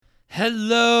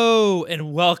Hello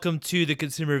and welcome to the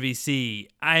Consumer VC.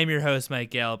 I am your host,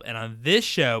 Mike Gelb, and on this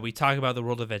show, we talk about the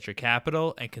world of venture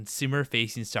capital and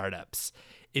consumer-facing startups.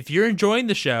 If you're enjoying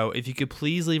the show, if you could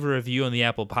please leave a review on the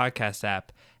Apple Podcast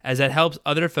app, as that helps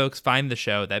other folks find the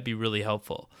show, that'd be really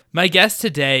helpful. My guest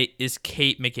today is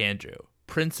Kate McAndrew,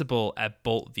 principal at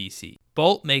Bolt VC.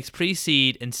 Bolt makes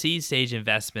pre-seed and seed stage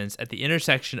investments at the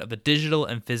intersection of the digital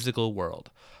and physical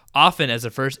world, often as a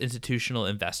first institutional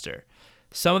investor.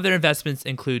 Some of their investments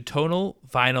include tonal,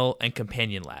 vinyl, and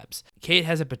companion labs. Kate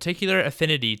has a particular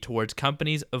affinity towards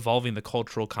companies evolving the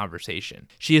cultural conversation.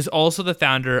 She is also the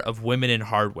founder of Women in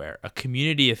Hardware, a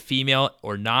community of female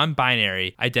or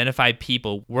non-binary identified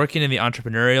people working in the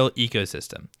entrepreneurial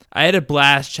ecosystem. I had a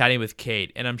blast chatting with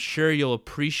Kate, and I'm sure you'll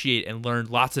appreciate and learn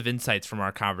lots of insights from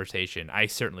our conversation. I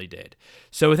certainly did.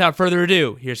 So without further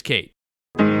ado, here's Kate.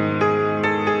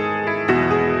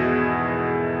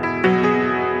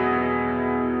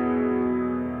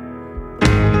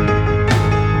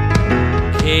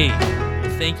 Kate,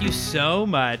 thank you so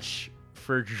much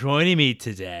for joining me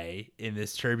today in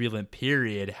this turbulent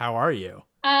period. How are you?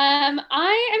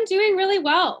 I am doing really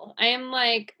well. I am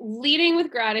leading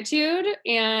with gratitude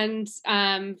and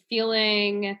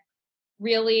feeling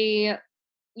really,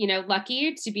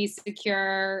 lucky to be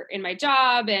secure in my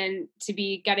job and to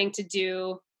be getting to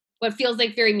do what feels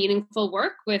like very meaningful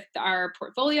work with our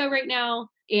portfolio right now.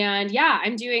 And yeah,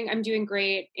 I'm doing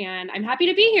great and I'm happy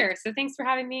to be here. So thanks for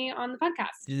having me on the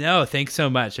podcast. No, thanks so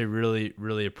much. I really,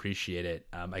 really appreciate it.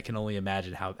 I can only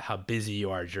imagine how busy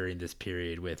you are during this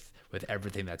period with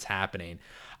everything that's happening.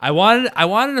 I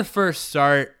wanted to first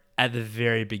start at the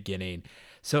very beginning.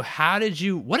 So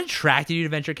what attracted you to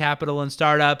venture capital and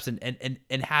startups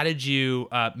and how did you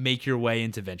make your way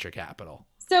into venture capital?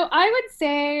 So I would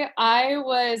say I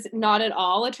was not at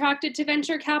all attracted to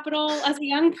venture capital as a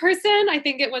young person. I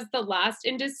think it was the last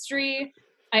industry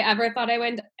I ever thought I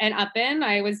would end up in.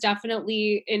 I was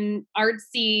definitely an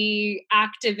artsy,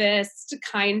 activist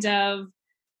kind of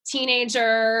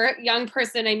teenager, young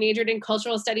person. I majored in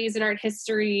cultural studies and art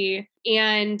history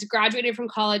and graduated from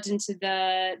college into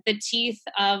the teeth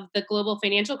of the global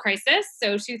financial crisis,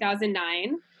 so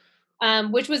 2009.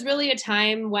 Which was really a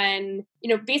time when,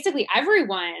 basically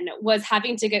everyone was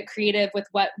having to get creative with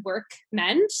what work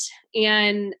meant.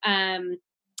 And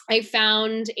I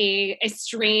found a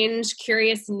strange,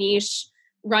 curious niche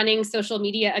running social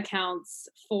media accounts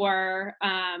for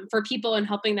people and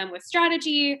helping them with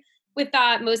strategy with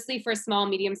that, mostly for small,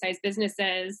 medium-sized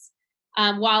businesses.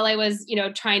 While I was,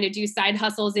 trying to do side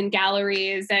hustles in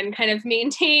galleries and kind of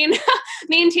maintain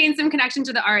some connection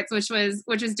to the arts, which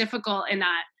was difficult in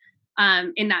that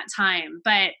time.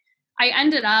 But I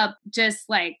ended up just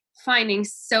finding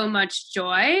so much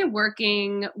joy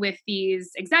working with these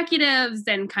executives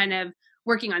and kind of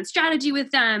working on strategy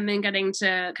with them and getting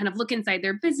to kind of look inside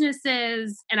their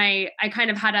businesses. And I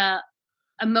kind of had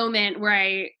a moment where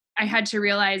I had to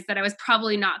realize that I was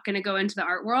probably not going to go into the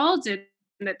art world and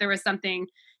that there was something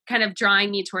kind of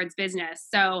drawing me towards business.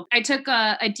 So I took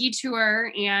a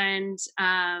detour and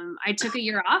I took a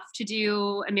year off to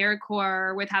do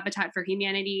AmeriCorps with Habitat for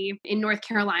Humanity in North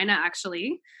Carolina,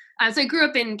 actually. So I grew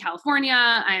up in California.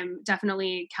 I'm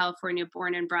definitely California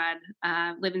born and bred,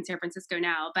 live in San Francisco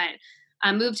now, but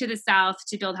I moved to the South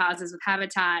to build houses with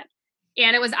Habitat.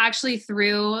 And it was actually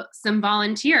through some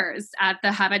volunteers at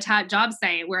the Habitat job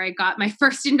site where I got my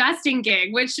first investing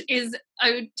gig, which is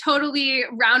a totally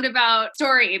roundabout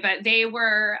story, but they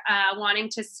were wanting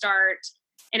to start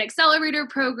an accelerator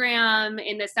program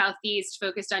in the Southeast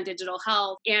focused on digital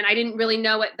health. And I didn't really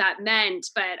know what that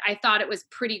meant, but I thought it was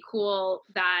pretty cool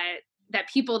that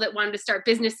people that wanted to start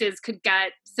businesses could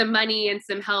get some money and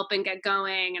some help and get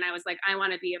going. And I was like, I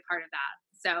want to be a part of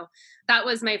that. So that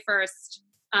was my first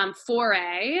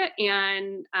foray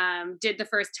and did the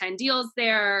first 10 deals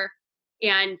there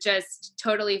and just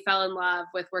totally fell in love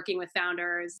with working with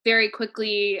founders. Very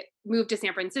quickly moved to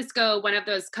San Francisco. One of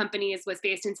those companies was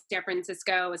based in San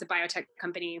Francisco, it was a biotech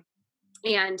company.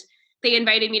 And they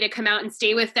invited me to come out and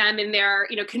stay with them in their,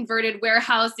 converted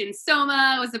warehouse in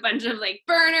Soma. It was a bunch of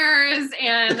burners.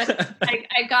 And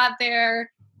I got there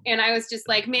and I was just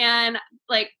like, man,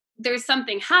 there's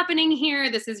something happening here.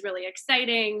 This is really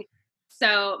exciting.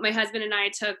 So my husband and I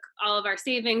took all of our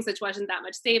savings, which wasn't that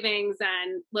much savings,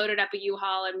 and loaded up a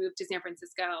U-Haul and moved to San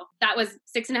Francisco. That was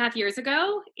 6.5 years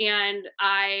ago. And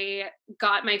I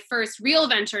got my first real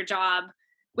venture job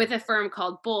with a firm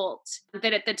called Bolt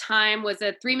that at the time was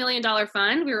a $3 million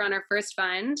fund. We were on our first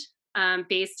fund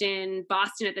based in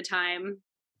Boston at the time.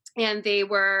 And they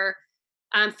were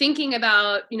thinking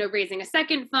about, raising a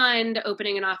second fund,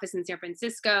 opening an office in San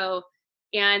Francisco.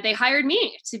 And they hired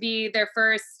me to be their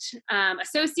first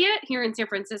associate here in San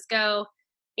Francisco.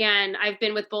 And I've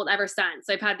been with Bolt ever since.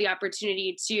 I've had the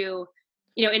opportunity to,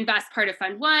 invest part of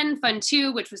Fund 1, Fund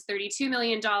 2, which was $32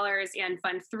 million, and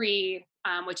Fund 3,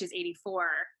 which is 84.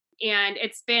 And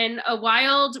it's been a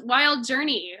wild, wild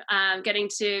journey, getting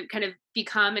to kind of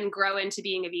become and grow into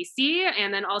being a VC,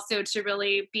 and then also to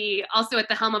really be also at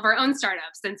the helm of our own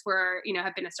startup, since we're,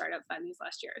 have been a startup fund these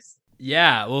last years.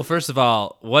 Yeah. Well, first of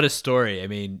all, what a story. I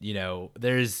mean,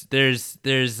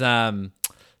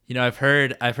 I've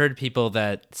heard people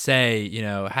that say,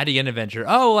 how do you get into venture?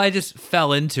 Oh, well, I just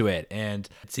fell into it. And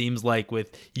it seems like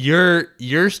with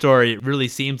your story, it really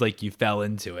seems like you fell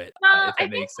into it. If that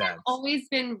makes sense. I've always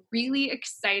been really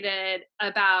excited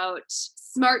about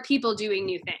smart people doing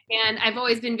new things. And I've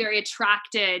always been very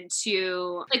attracted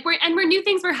to where new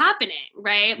things were happening,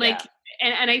 right? Yeah.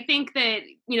 And I think that,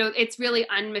 it's really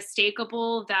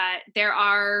unmistakable that there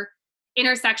are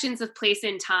intersections of place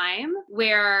and time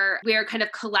where kind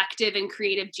of collective and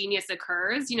creative genius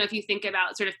occurs. If you think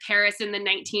about sort of Paris in the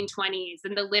 1920s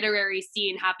and the literary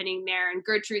scene happening there, and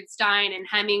Gertrude Stein and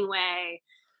Hemingway,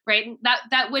 right?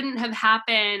 That wouldn't have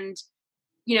happened,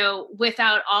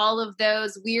 without all of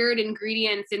those weird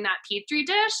ingredients in that petri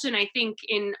dish. And I think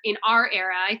in our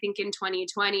era, I think in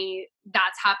 2020,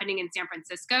 that's happening in San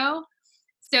Francisco.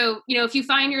 So, if you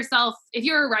find yourself, if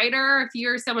you're a writer, if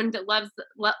you're someone that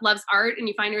loves art, and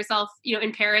you find yourself,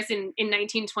 in Paris in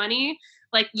 1920,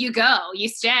 you go, you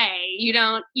stay, you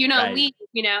don't Right. leave,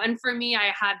 and for me,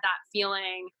 I had that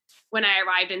feeling when I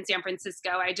arrived in San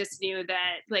Francisco. I just knew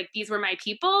that these were my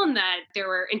people, and that there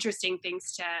were interesting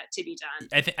things to be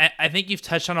done. I think you've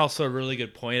touched on also a really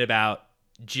good point about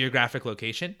geographic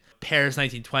location. Paris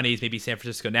 1920s, maybe San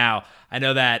Francisco now. I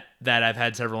know that I've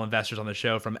had several investors on the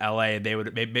show from LA, and they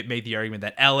would make the argument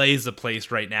that LA is the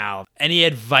place right now. Any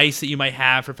advice that you might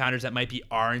have for founders that might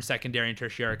are in secondary and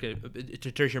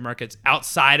tertiary markets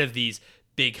outside of these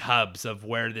big hubs of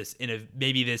where this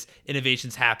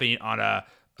innovation's happening on a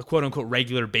quote unquote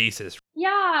regular basis?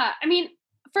 Yeah. I mean,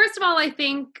 first of all, I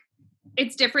think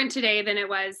it's different today than it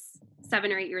was 7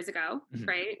 or 8 years ago,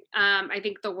 right? I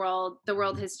think the world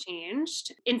has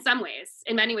changed in some ways.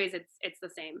 In many ways, it's the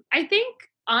same. I think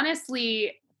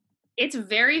honestly, it's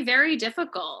very, very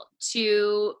difficult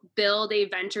to build a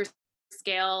venture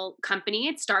scale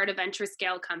company, start a venture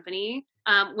scale company,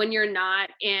 when you're not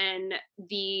in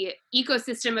the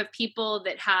ecosystem of people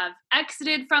that have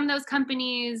exited from those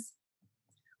companies,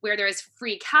 where there's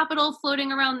free capital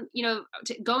floating around,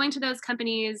 going to those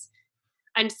companies.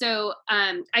 And so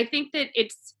I think that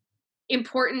it's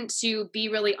important to be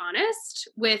really honest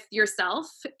with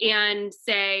yourself and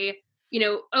say,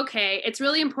 okay, it's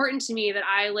really important to me that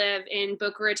I live in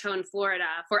Boca Raton, Florida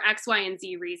for X, Y, and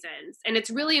Z reasons. And it's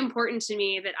really important to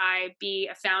me that I be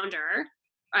a founder,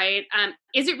 right?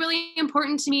 Is it really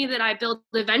important to me that I build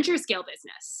a venture scale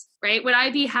business, right? Would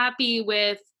I be happy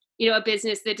with a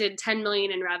business that did 10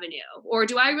 million in revenue? Or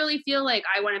do I really feel like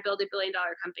I want to build $1 billion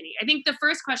company? I think the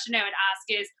first question I would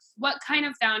ask is, what kind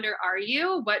of founder are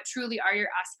you? What truly are your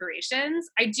aspirations?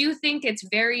 I do think it's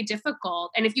very difficult.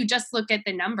 And if you just look at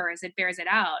the numbers, it bears it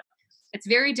out. It's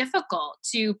very difficult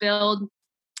to build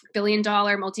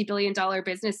billion-dollar, multi-billion-dollar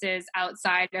businesses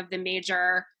outside of the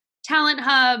major talent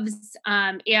hubs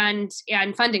and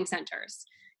funding centers.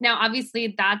 Now,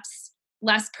 obviously, that's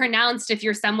less pronounced if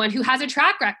you're someone who has a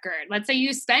track record. Let's say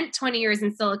you spent 20 years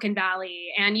in Silicon Valley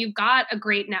and you've got a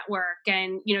great network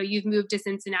and, you've moved to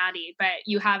Cincinnati, but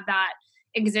you have that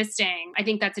existing. I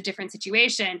think that's a different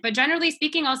situation. But generally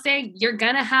speaking, I'll say you're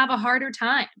going to have a harder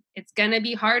time. It's going to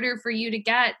be harder for you to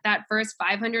get that first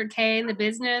 500K in the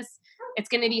business. It's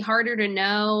going to be harder to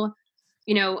know,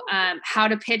 how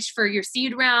to pitch for your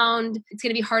seed round. It's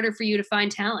going to be harder for you to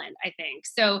find talent, I think.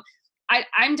 So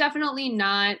I'm definitely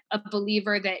not a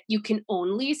believer that you can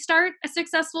only start a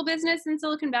successful business in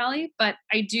Silicon Valley, but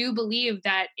I do believe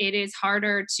that it is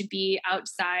harder to be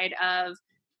outside of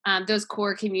those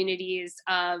core communities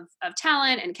of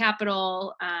talent and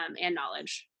capital and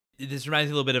knowledge. This reminds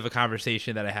me a little bit of a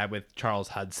conversation that I had with Charles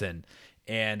Hudson,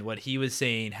 and what he was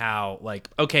saying, how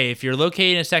okay, if you're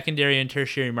located in secondary and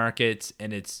tertiary markets,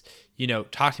 and it's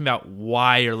talking about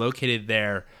why you're located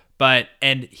there. But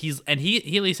he at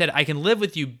least said, I can live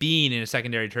with you being in a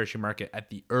secondary tertiary market at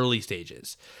the early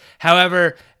stages.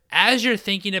 However, as you're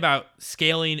thinking about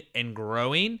scaling and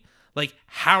growing,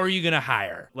 how are you going to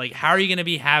hire? How are you going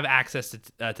to have access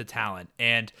to talent?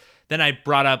 And then I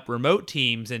brought up remote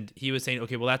teams, and he was saying,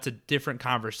 okay, well, that's a different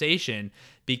conversation,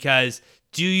 because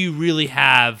do you really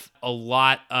have a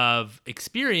lot of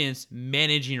experience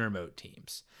managing remote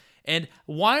teams? And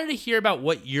wanted to hear about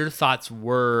what your thoughts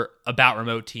were about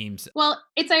remote teams. Well,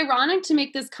 it's ironic to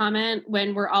make this comment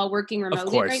when we're all working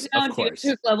remotely right now due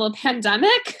to a global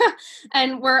pandemic,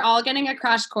 and we're all getting a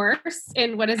crash course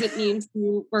in what does it mean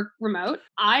to work remote.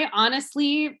 I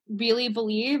honestly really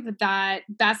believe that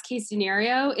best case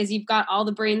scenario is you've got all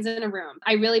the brains in a room.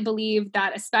 I really believe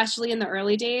that, especially in the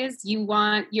early days, you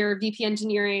want your VP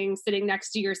engineering sitting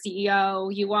next to your CEO.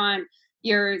 You want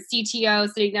your CTO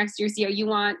sitting next to your CEO. You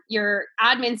want your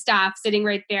admin staff sitting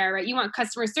right there, right? You want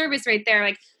customer service right there.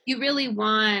 Like, you really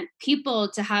want people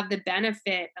to have the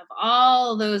benefit of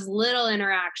all those little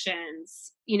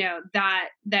interactions,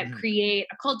 that create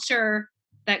a culture,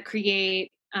 that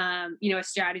create, a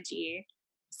strategy.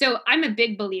 So I'm a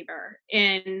big believer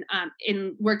in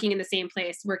working in the same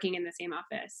place, working in the same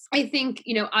office. I think,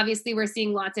 obviously we're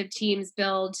seeing lots of teams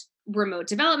build remote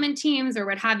development teams or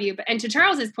what have you. And to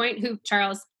Charles's point,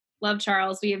 love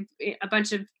Charles, we have a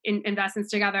bunch of investments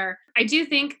together. I do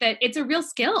think that it's a real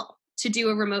skill to do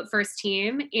a remote first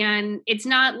team. And it's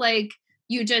not like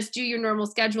you just do your normal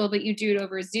schedule, but you do it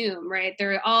over Zoom, right?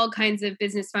 There are all kinds of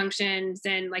business functions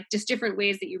and like just different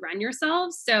ways that you run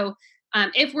yourselves. So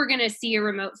if we're going to see a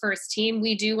remote first team,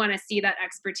 we do want to see that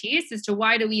expertise as to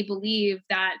why do we believe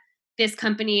that this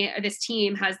company or this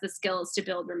team has the skills to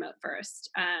build remote first.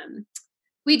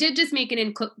 We did just make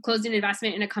an closed-end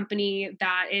investment in a company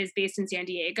that is based in San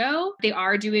Diego. They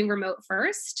are doing remote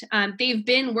first. They've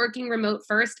been working remote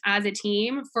first as a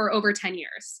team for over 10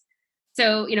 years.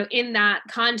 So, in that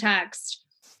context,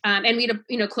 and we had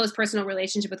a close personal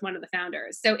relationship with one of the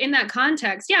founders. So in that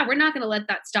context, yeah, we're not going to let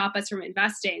that stop us from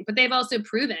investing. But they've also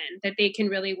proven that they can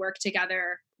really work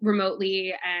together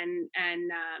remotely, and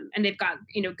they've got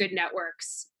good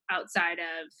networks outside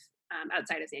of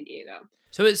San Diego.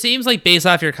 So it seems like, based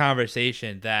off your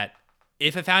conversation, that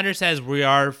if a founder says we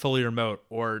are fully remote,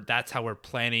 or that's how we're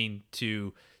planning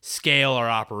to scale our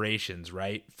operations,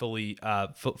 right, fully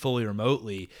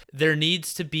remotely, there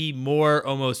needs to be more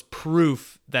almost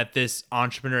proof that this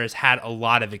entrepreneur has had a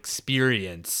lot of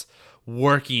experience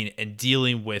working and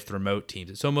dealing with remote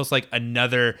teams. It's almost like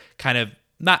another kind of,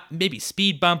 not maybe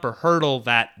speed bump or hurdle,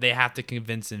 that they have to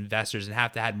convince investors and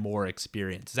have to have more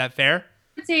experience. Is that fair?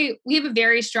 I'd say we have a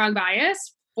very strong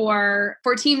bias for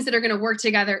teams that are going to work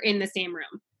together in the same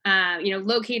room,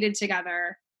 located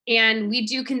together. And we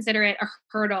do consider it a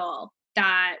hurdle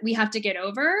that we have to get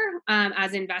over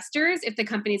as investors if the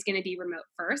company is going to be remote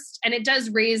first. And it does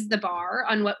raise the bar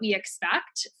on what we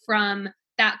expect from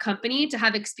that company to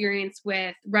have experience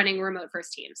with running remote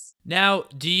first teams. Now,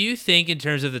 do you think, in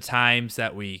terms of the times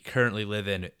that we currently live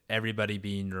in, everybody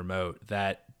being remote,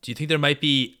 do you think there might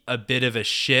be a bit of a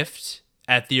shift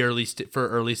at the for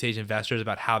early stage investors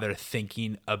about how they're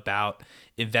thinking about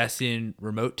investing in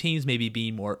remote teams, maybe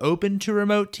being more open to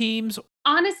remote teams?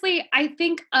 Honestly, I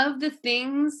think of the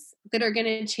things that are going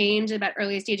to change about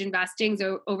early stage investing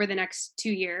over the next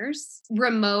 2 years,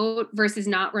 remote versus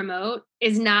not remote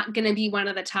is not going to be one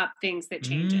of the top things that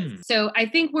changes. So I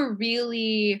think we're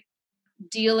really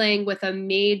dealing with a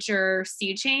major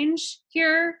sea change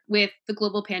here with the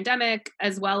global pandemic,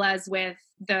 as well as with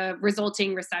the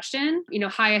resulting recession,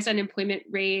 highest unemployment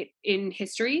rate in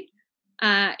history.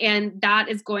 And that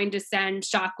is going to send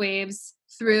shockwaves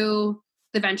through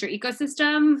the venture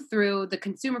ecosystem, through the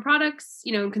consumer products,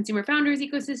 consumer founders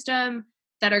ecosystem,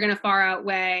 that are going to far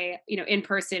outweigh, in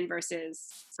person versus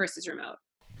remote.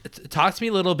 Talk to me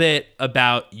a little bit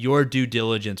about your due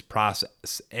diligence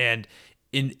process, and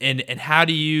how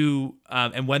do you,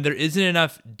 and when there isn't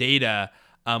enough data,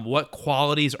 what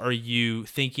qualities are you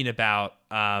thinking about,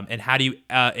 and how do you,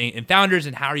 in founders,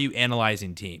 and how are you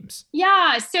analyzing teams?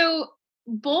 Yeah, so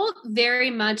Bolt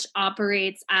very much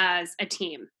operates as a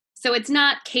team. So it's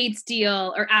not Kate's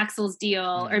deal or Axel's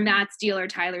deal or Matt's deal or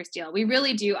Tyler's deal. We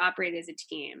really do operate as a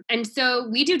team. And so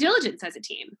we do diligence as a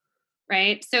team,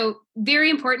 right? So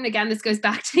very important. Again, this goes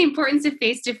back to the importance of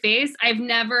face-to-face. I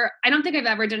don't think I've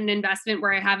ever done an investment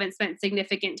where I haven't spent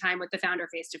significant time with the founder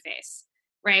face-to-face,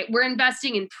 right? We're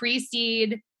investing in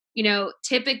pre-seed,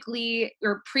 typically,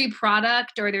 or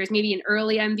pre-product, or there's maybe an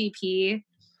early MVP.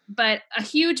 But a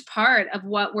huge part of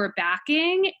what we're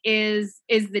backing is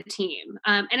the team.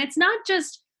 And it's not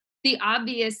just the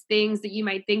obvious things that you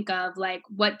might think of, like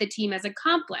what the team has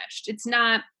accomplished. It's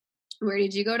not, where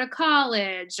did you go to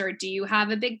college, or do you have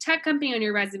a big tech company on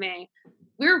your resume?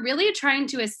 We're really trying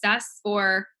to assess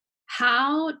for,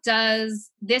 how does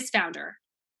this founder,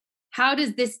 how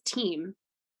does this team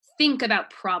think about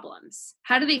problems?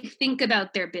 How do they think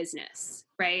about their business,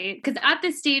 right? Because at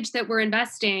this stage that we're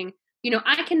investing,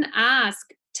 I can ask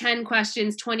 10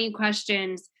 questions, 20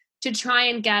 questions to try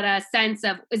and get a sense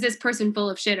of, is this person full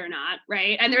of shit or not,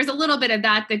 right? And there's a little bit of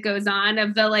that goes on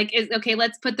of the like, okay,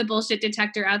 let's put the bullshit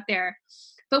detector out there.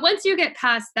 But once you get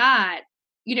past that,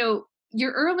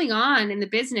 you're early on in the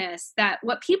business that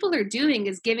what people are doing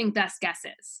is giving best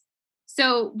guesses.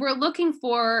 So we're looking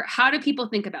for, how do people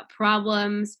think about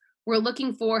problems? We're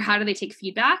looking for, how do they take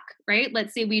feedback, right?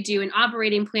 Let's say we do an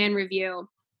operating plan review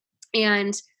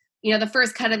and, the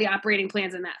first cut of the operating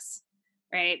plan's a mess,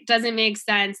 right? Doesn't make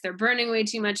sense. They're burning way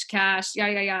too much cash.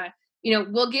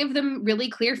 We'll give them really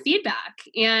clear feedback.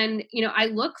 And, I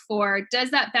look for, does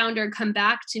that founder come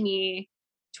back to me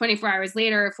 24 hours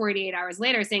later or 48 hours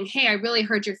later saying, hey, I really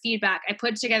heard your feedback. I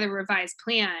put together a revised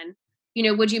plan.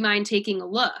 Would you mind taking a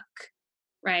look?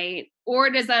 Right? Or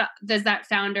does that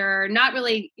founder not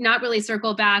really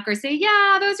circle back or say,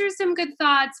 yeah, those are some good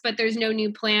thoughts, but there's no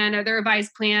new plan, or the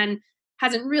revised plan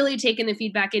hasn't really taken the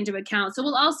feedback into account. So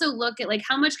we'll also look at like,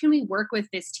 how much can we work with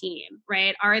this team,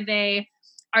 right? Are they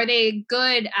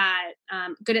good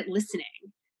at listening?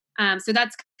 So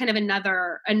that's kind of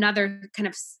another kind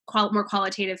of more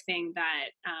qualitative thing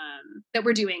that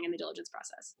we're doing in the diligence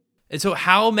process. And so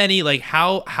how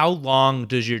long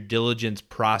does your diligence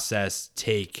process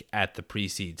take at the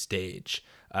pre-seed stage,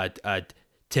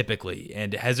 typically?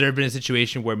 And has there been a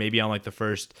situation where maybe on like the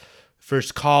first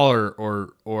call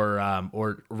or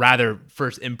rather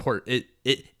first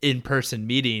in-person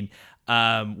meeting,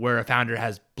 where a founder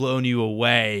has blown you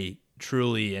away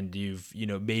truly, and you've,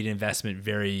 made investment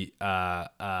very,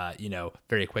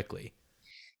 very quickly?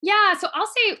 Yeah, so I'll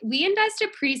say we invest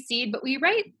at pre-seed, but we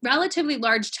write relatively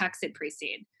large checks at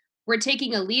pre-seed. We're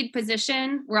taking a lead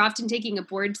position. We're often taking a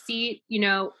board seat.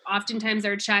 Oftentimes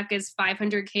our check is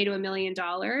 $500K to $1 million.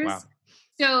 Wow.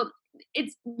 So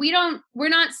we're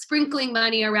not sprinkling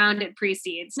money around at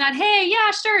pre-seed. It's not, hey, yeah,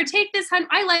 sure, take this,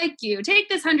 I like you, take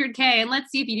this 100K and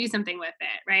let's see if you do something with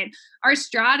it, right? Our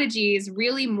strategy is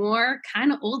really more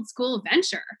kind of old school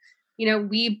venture.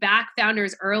 We back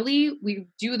founders early. We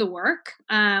do the work.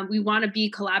 We want to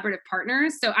be collaborative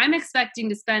partners. So I'm expecting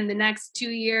to spend the next 2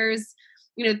 years,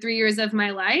 3 years of my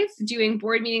life doing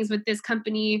board meetings with this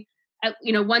company,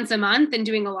 once a month, and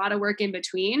doing a lot of work in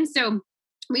between. So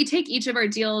we take each of our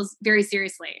deals very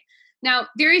seriously. Now,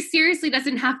 very seriously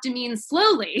doesn't have to mean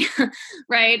slowly,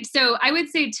 right? So I would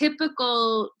say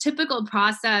typical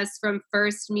process from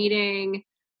first meeting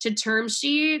to term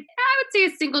sheet, I would say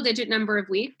a single digit number of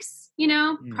weeks.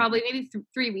 Probably maybe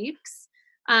 3 weeks,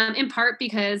 in part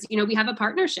because, we have a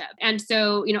partnership. And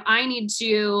so, I need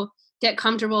to get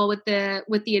comfortable with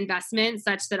the investment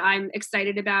such that I'm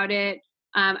excited about it.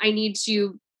 I need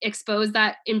to expose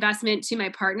that investment to my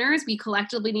partners. We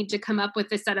collectively need to come up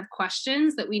with a set of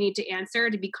questions that we need to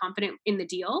answer to be confident in the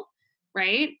deal.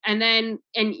 Right. And then,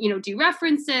 do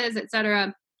references, et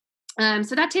cetera.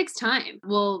 So that takes time.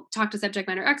 We'll talk to subject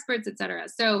matter experts, et cetera.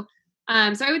 So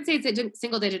I would say it's a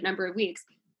single digit number of weeks.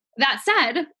 That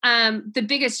said, the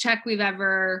biggest check we've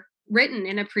ever written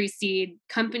in a pre-seed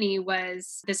company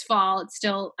was this fall. It's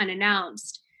still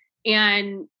unannounced.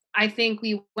 And I think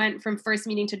we went from first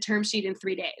meeting to term sheet in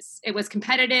 3 days. It was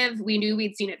competitive. We knew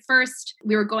we'd seen it first.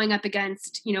 We were going up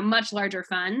against, much larger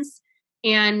funds.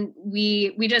 And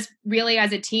we just really,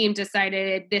 as a team,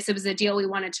 decided this was a deal we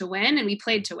wanted to win, and we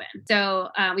played to win. So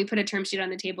we put a term sheet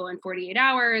on the table in 48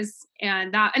 hours,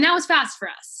 and that was fast for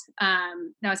us.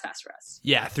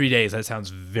 Yeah, 3 days. That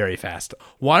sounds very fast.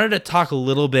 Wanted to talk a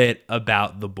little bit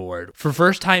about the board. For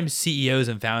first-time CEOs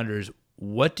and founders,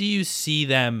 what do you see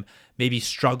them maybe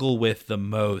struggle with the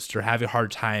most or have a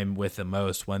hard time with the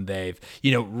most when they've,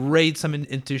 raised some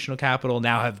institutional capital,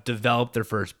 now have developed their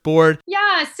first board?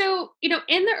 Yeah. So,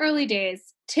 in the early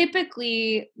days,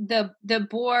 typically the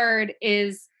board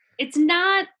it's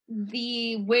not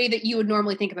the way that you would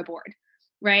normally think of a board,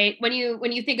 right? When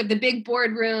you think of the big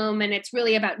boardroom and it's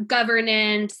really about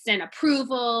governance and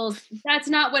approvals, that's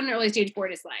not what an early stage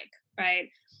board is like, right?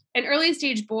 An early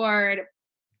stage board,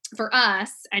 for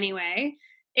us anyway,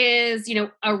 is,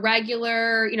 a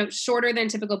regular, shorter than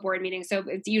typical board meeting. So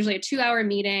it's usually a 2-hour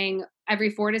meeting every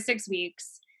 4 to 6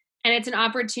 weeks. And it's an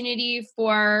opportunity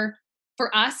for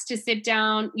us to sit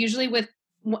down, usually with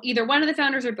either one of the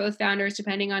founders or both founders,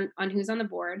 depending on who's on the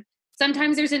board.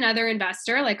 Sometimes there's another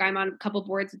investor, like I'm on a couple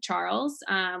boards with Charles.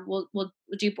 We'll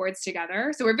do boards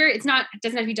together. So it doesn't have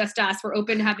to be just us. We're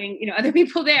open to having, other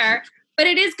people there, but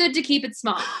it is good to keep it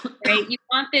small, right? You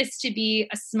want this to be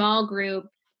a small group.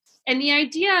 And the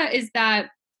idea is that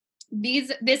this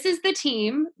is the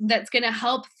team that's going to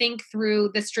help think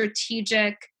through the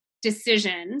strategic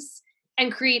decisions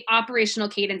and create operational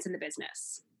cadence in the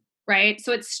business, right?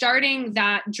 So it's starting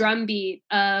that drumbeat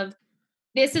of,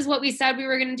 this is what we said we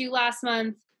were going to do last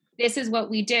month. this is what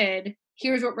we did.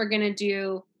 Here's what we're going to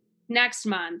do next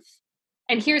month.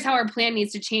 And here's how our plan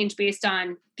needs to change based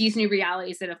on these new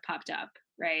realities that have popped up,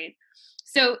 right?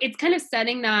 So it's kind of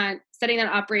setting that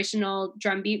operational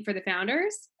drumbeat for the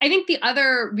founders. I think the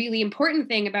other really important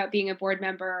thing about being a board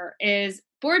member is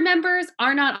board members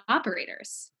are not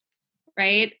operators,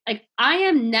 right? Like, I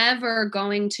am never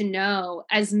going to know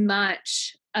as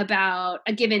much about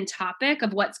a given topic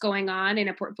of what's going on in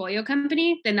a portfolio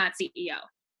company than that CEO.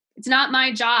 It's not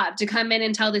my job to come in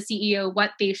and tell the CEO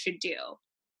what they should do,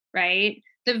 right?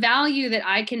 The value that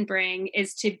I can bring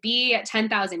is to be at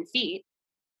 10,000 feet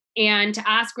and to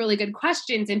ask really good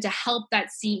questions and to help that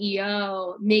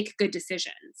CEO make good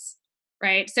decisions,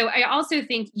 right? So I also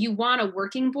think you want a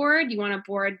working board. You want a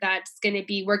board that's going to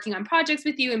be working on projects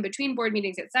with you in between board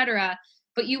meetings, et cetera.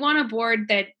 But you want a board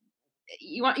that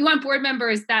you want board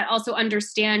members that also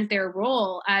understand their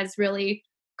role as really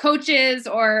coaches,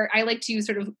 or I like to use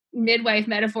sort of midwife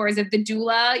metaphors of the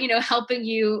doula, helping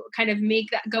you kind of make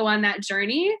that go on that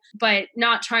journey, but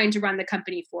not trying to run the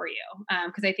company for you.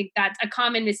 Because I think that's a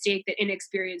common mistake that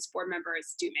inexperienced board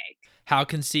members do make. How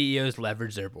can CEOs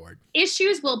leverage their board?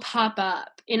 Issues will pop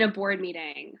up in a board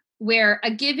meeting where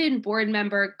a given board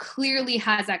member clearly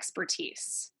has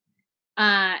expertise.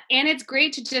 And it's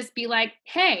great to just be like,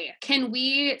 hey, can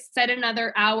we set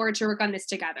another hour to work on this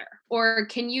together? Or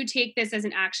can you take this as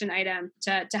an action item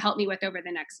to help me with over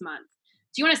the next month?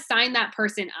 Do you want to sign that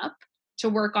person up to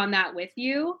work on that with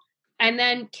you and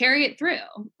then carry it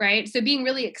through, right? So being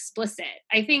really explicit.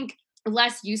 I think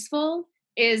less useful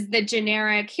is the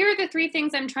generic, here are the 3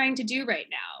 things I'm trying to do right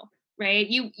now, right?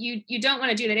 You don't want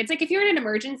to do that. It's like if you're in an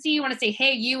emergency, you want to say,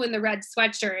 hey, you in the red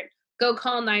sweatshirt, go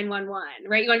call 911,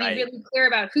 right? You want to be really clear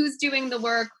about who's doing the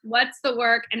work, what's the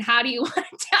work, and how do you want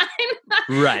it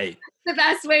done? Right. The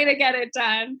best way to get it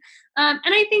done. And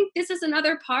I think this is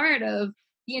another part of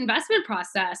the investment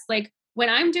process. Like, when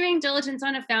I'm doing diligence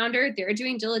on a founder, they're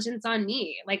doing diligence on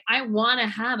me. Like, I want to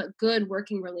have a good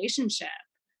working relationship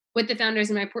with the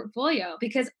founders in my portfolio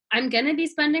because I'm going to be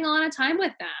spending a lot of time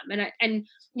with them. And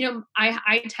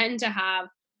I tend to have,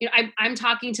 I'm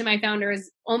talking to my founders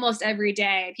almost every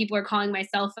day. People are calling my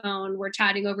cell phone. We're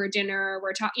chatting over dinner.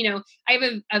 We're talking,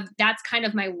 I have that's kind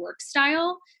of my work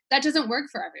style. That doesn't work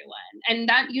for everyone. And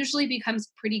that usually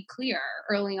becomes pretty clear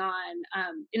early on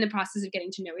in the process of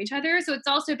getting to know each other. So it's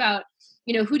also about,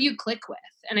 who do you click with?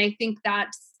 And I think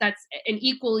that's an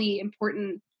equally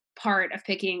important part of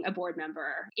picking a board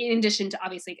member, in addition to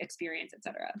obviously experience, et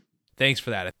cetera. Thanks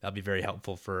for that. That'll be very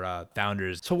helpful for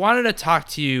founders. So wanted to talk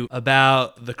to you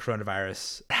about the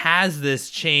coronavirus. Has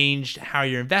this changed how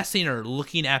you're investing or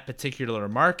looking at particular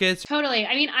markets? Totally.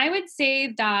 I mean, I would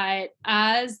say that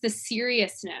as the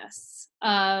seriousness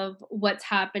of what's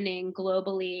happening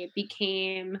globally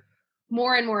became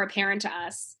more and more apparent to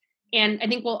us, and I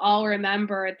think we'll all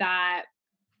remember that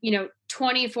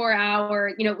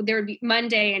 24-hour, there would be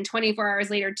Monday and 24 hours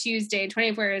later, Tuesday,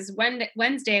 24 hours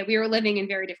Wednesday, we were living in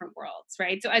very different worlds,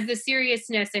 right? So as the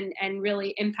seriousness and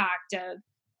really impact of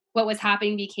what was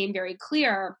happening became very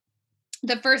clear,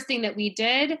 the first thing that we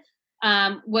did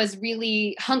was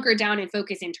really hunker down and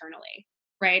focus internally,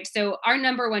 right? So our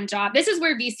number one job, this is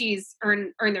where VCs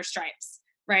earn their stripes,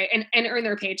 right? And earn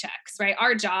their paychecks, right?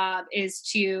 Our job is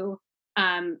to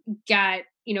get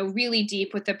really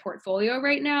deep with the portfolio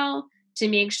right now to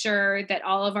make sure that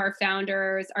all of our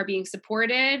founders are being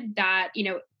supported, that,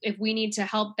 if we need to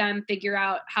help them figure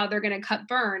out how they're going to cut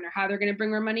burn or how they're going to bring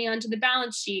more money onto the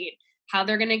balance sheet, how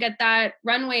they're going to get that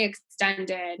runway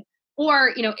extended,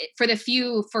 or, for the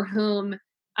few for whom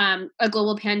a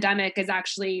global pandemic is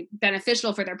actually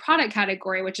beneficial for their product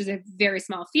category, which is a very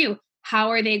small few, how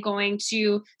are they going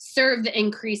to serve the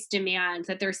increased demand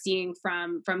that they're seeing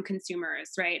from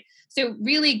consumers, right? So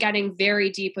really getting very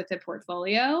deep with the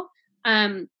portfolio.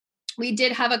 We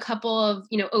did have a couple of,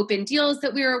 open deals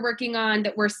that we were working on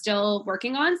that we're still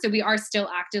working on. So we are still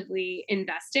actively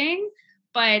investing.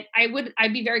 But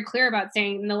I'd be very clear about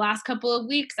saying in the last couple of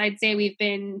weeks, I'd say we've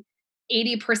been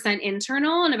 80%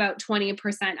 internal and about 20%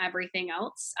 everything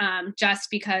else, just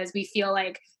because we feel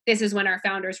like this is when our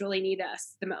founders really need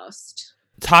us the most.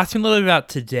 Talk to me a little bit about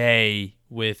today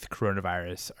with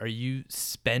coronavirus. Are you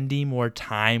spending more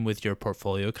time with your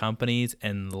portfolio companies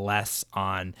and less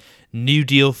on new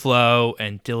deal flow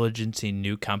and diligencing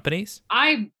new companies?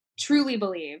 I truly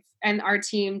believe, and our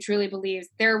team truly believes,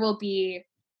 there will be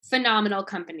phenomenal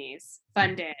companies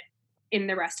funded in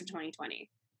the rest of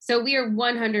 2020. So we are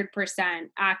 100%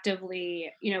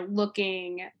 actively,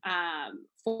 looking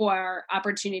for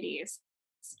opportunities.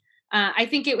 I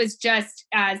think it was just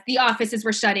as the offices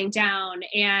were shutting down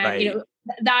and, Right.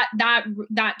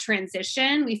 that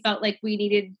transition, we felt like we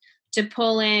needed to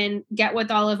pull in, get with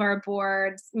all of our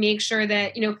boards, make sure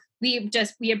that,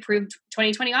 we approved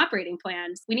 2020 operating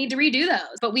plans. We need to redo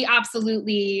those, but we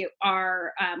absolutely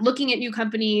are looking at new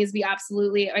companies.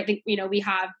 I think, we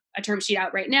have a term sheet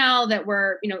out right now that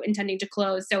we're, intending to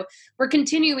close. So we're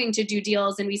continuing to do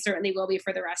deals, and we certainly will be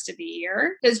for the rest of the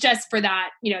year. It's just for that,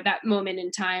 that moment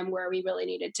in time where we really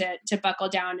needed to buckle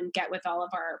down and get with all of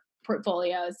our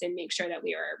portfolios and make sure that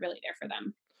we were really there for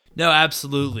them. No,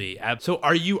 absolutely. So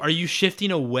are you shifting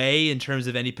away in terms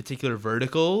of any particular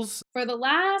verticals? For the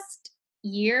last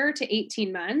year to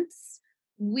 18 months,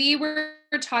 we were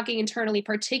talking internally,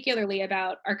 particularly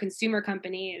about our consumer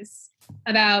companies,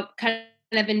 about kind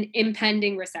of an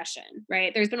impending recession,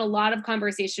 right? There's been a lot of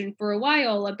conversation for a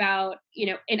while about,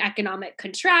 an economic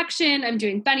contraction. I'm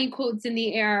doing bunny quotes in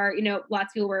the air. Lots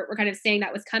of people were kind of saying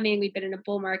that was coming. We've been in a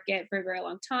bull market for a very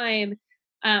long time.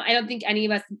 I don't think any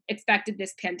of us expected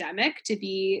this pandemic to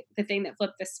be the thing that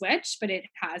flipped the switch, but it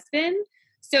has been.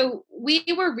 So we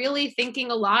were really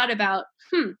thinking a lot about,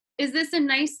 is this a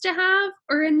nice to have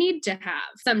or a need to have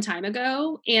some time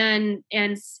ago, and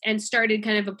started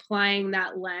kind of applying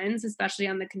that lens, especially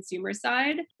on the consumer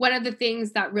side. One of the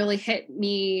things that really hit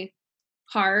me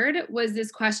hard was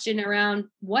this question around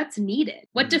what's needed,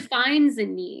 what defines a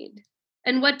need,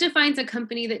 and what defines a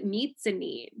company that meets a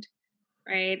need.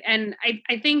 Right. And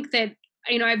I think that,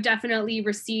 I've definitely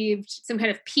received some kind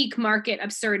of peak market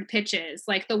absurd pitches.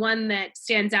 Like the one that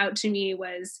stands out to me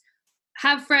was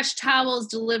have fresh towels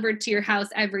delivered to your house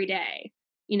every day.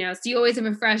 So you always have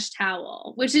a fresh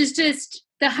towel, which is just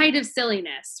the height of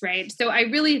silliness. Right. So I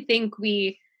really think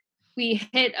we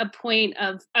hit a point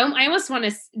of, I almost want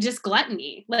to just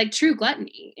gluttony, like true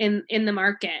gluttony in the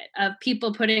market of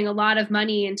people putting a lot of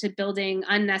money into building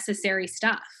unnecessary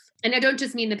stuff. And I don't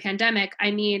just mean the pandemic,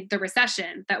 I mean the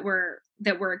recession that we're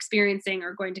experiencing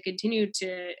or going to continue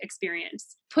to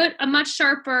experience. Put a much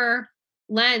sharper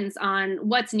lens on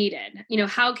what's needed.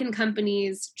 How can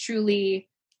companies truly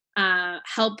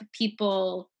help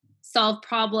people solve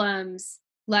problems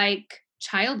like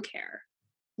childcare,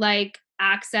 like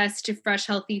access to fresh,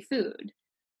 healthy food,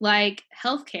 like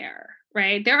healthcare,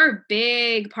 right? There are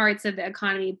big parts of the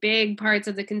economy, big parts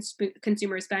of the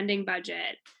consumer spending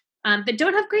budget that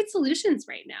don't have great solutions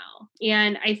right now.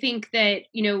 And I think that,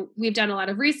 we've done a lot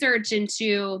of research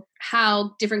into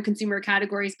how different consumer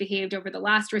categories behaved over the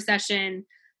last recession,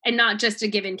 and not just a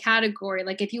given category.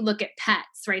 Like if you look at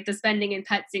pets, right, the spending in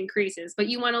pets increases, but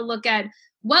you want to look at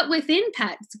what within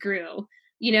pets grew,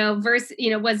 versus,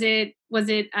 was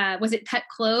it pet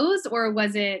clothes, or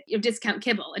was it discount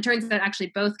kibble? It turns out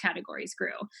actually both categories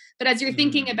grew. But as you're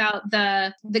thinking about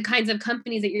the kinds of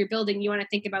companies that you're building, you want to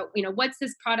think about, what's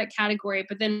this product category,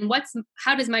 but then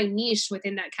how does my niche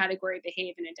within that category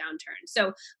behave in a downturn?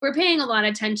 So we're paying a lot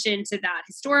of attention to that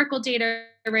historical data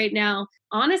right now.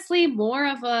 Honestly, more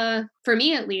of a, for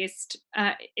me at least,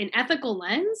 an ethical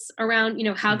lens around,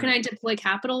 how can I deploy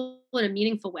capital in a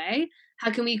meaningful way? How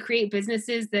can we create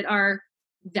businesses that are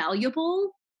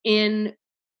valuable in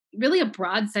really a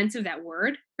broad sense of that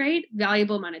word, right?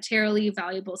 Valuable monetarily,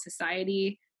 valuable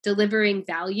society, delivering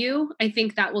value. I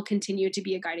think that will continue to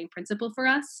be a guiding principle for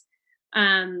us.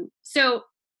 So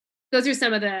those are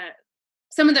some of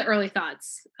the early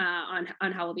thoughts on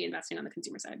how we'll be investing on the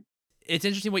consumer side. It's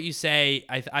interesting what you say.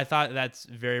 I thought that's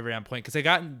very, very on point, because I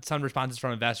got some responses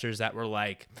from investors that were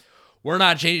like, we're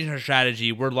not changing our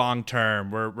strategy. We're long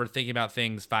term. We're thinking about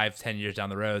things 5-10 years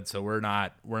down the road. So we're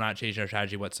not changing our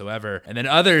strategy whatsoever. And then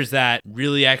others that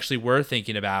really actually were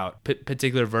thinking about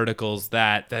particular verticals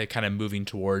that kind of moving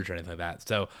towards or anything like that.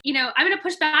 So I'm going to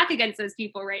push back against those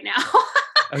people right now.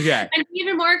 Okay. And be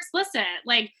even more explicit.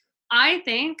 Like, I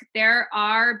think there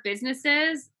are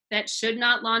businesses that should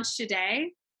not launch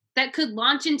today that could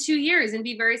launch in 2 years and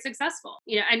be very successful.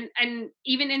 And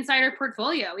even inside our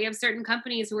portfolio, we have certain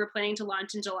companies who are planning to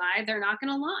launch in July. They're not going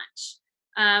to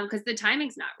launch because the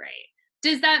timing's not right.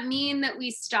 Does that mean that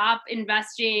we stop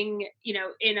investing,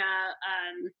 in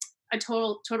a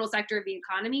total sector of the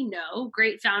economy? No.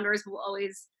 Great founders will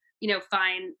always,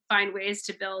 find ways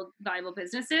to build valuable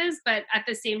businesses. But at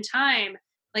the same time,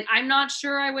 like, I'm not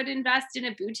sure I would invest in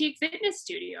a boutique fitness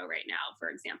studio right now, for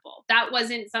example. That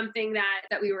wasn't something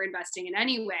that we were investing in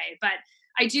anyway. But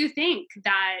I do think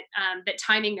that that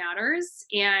timing matters,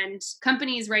 and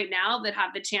companies right now that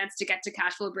have the chance to get to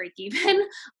cash flow break even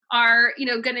are,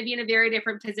 going to be in a very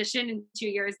different position in 2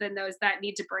 years than those that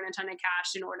need to burn a ton of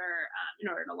cash in order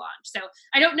to launch. So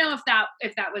I don't know if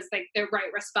that was like the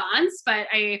right response,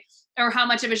 or how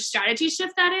much of a strategy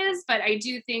shift that is. But I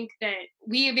do think that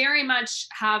we very much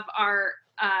have our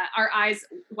our eyes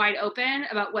wide open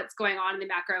about what's going on in the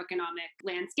macroeconomic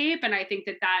landscape. And I think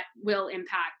that that will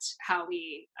impact how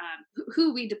we,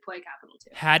 who we deploy capital to.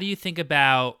 How do you think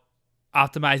about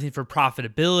optimizing for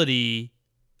profitability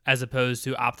as opposed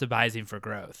to optimizing for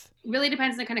growth? Really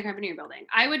depends on the kind of company you're building.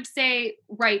 I would say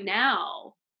right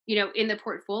now, in the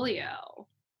portfolio,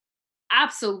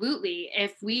 absolutely.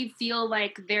 If we feel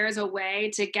like there's a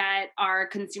way to get our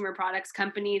consumer products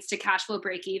companies to cash flow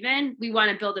break even, we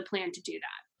want to build a plan to do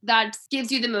that. That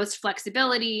gives you the most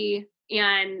flexibility,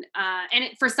 and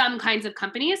for some kinds of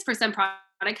companies, for some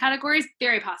product categories,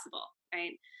 very possible,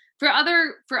 right? For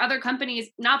other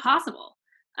companies, not possible,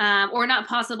 or not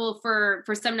possible for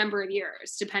some number of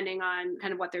years, depending on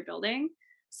kind of what they're building.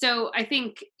 So I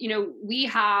think, we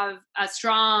have a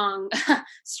strong,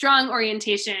 strong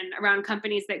orientation around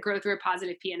companies that grow through a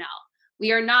positive P&L.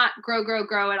 We are not grow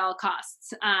at all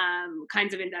costs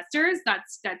kinds of investors.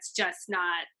 That's just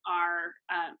not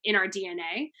in our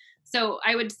DNA. So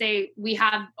I would say we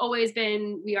have always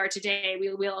been, we are today,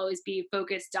 we will always be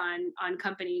focused on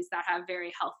companies that have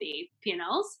very healthy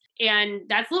P&Ls. And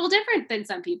that's a little different than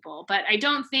some people, but I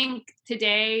don't think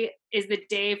today is the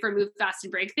day for move fast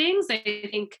and break things. I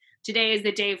think today is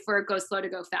the day for go slow to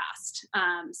go fast.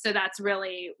 So that's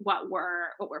really what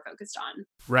we're focused on.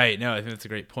 Right. No, I think that's a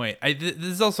great point. This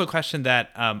is also a question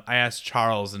that I asked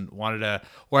Charles and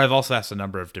or I've also asked a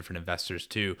number of different investors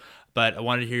too, but I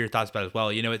wanted to hear your thoughts about it as well.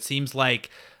 It seems like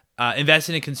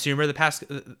investing in consumer the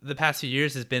past few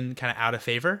years has been kind of out of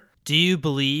favor. Do you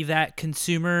believe that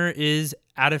consumer is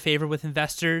out of favor with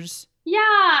investors? Yeah.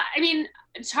 I mean,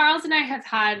 Charles and I have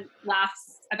had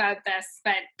laughs about this,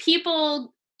 but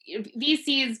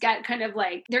VCs get kind of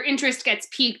like their interest gets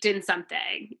piqued in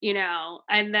something,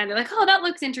 and then they're like, oh, that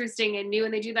looks interesting and new.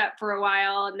 And they do that for a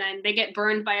while. And then they get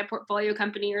burned by a portfolio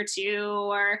company or two,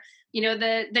 or,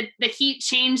 the heat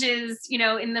changes,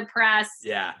 in the press.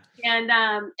 Yeah. And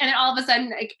then all of a sudden,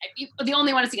 like, they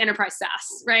only want to see enterprise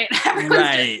SaaS, right?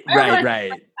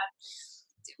 Right.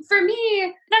 For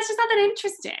me, that's just not that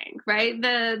interesting, right?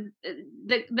 The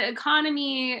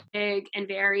economy is big and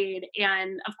varied,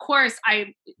 and of course,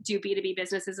 I do B2B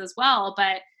businesses as well.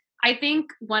 But I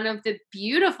think one of the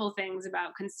beautiful things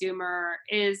about consumer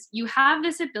is you have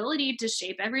this ability to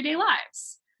shape everyday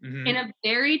lives in a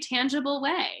very tangible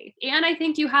way. And I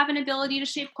think you have an ability to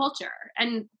shape culture.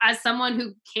 And as someone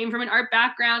who came from an art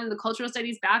background and the cultural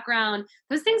studies background,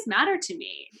 those things matter to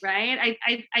me, right?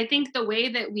 I think the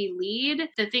way that we lead,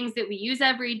 the things that we use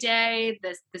every day,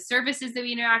 the services that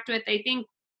we interact with, I think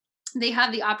they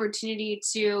have the opportunity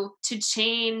to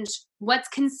change what's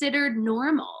considered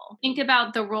normal. Think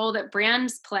about the role that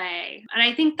brands play. And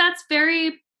I think that's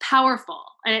very powerful.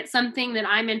 And it's something that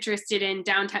I'm interested in,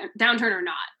 downturn or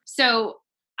not. So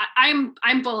I'm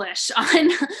bullish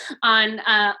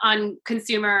on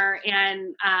consumer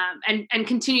and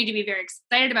continue to be very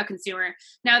excited about consumer.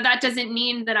 Now, that doesn't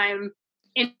mean that I'm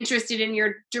interested in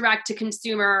your direct to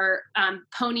consumer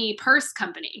pony purse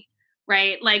company,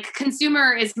 right? Like,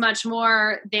 consumer is much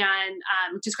more than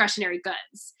discretionary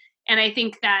goods. And I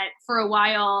think that for a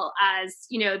while, as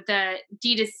the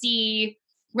D2C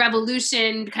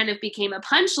revolution kind of became a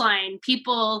punchline,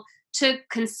 people took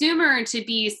consumer to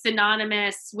be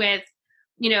synonymous with,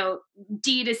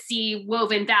 D2C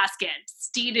woven baskets,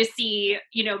 D2C,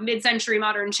 mid-century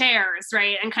modern chairs,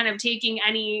 right? And kind of taking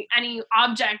any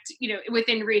object,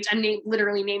 within reach. I'm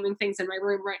literally naming things in my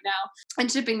room right now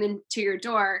and shipping them to your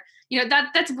door.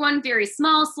 That's one very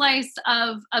small slice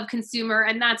of consumer,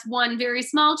 and that's one very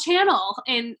small channel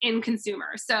in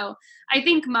consumer. So I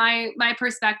think my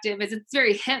perspective is it's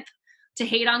very hip to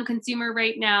hate on consumer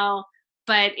right now.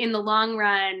 But in the long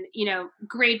run,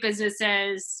 great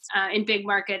businesses in big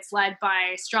markets led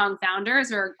by strong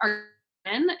founders are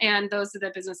in, and those are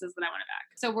the businesses that I want to back.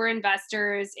 So we're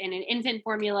investors in an infant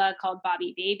formula called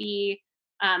Bobby Baby.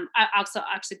 I also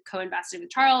actually co-invested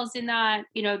with Charles in that.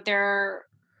 They're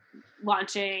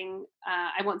launching,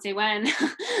 I won't say when,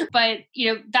 but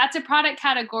that's a product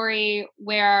category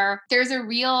where there's a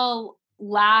real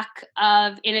lack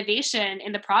of innovation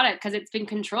in the product because it's been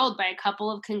controlled by a couple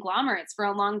of conglomerates for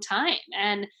a long time.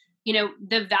 And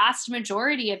the vast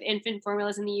majority of infant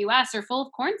formulas in the US are full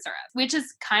of corn syrup, which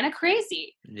is kind of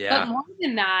crazy. Yeah. But more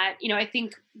than that, I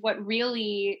think what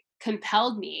really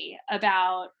compelled me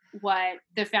about what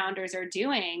the founders are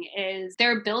doing is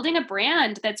they're building a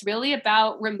brand that's really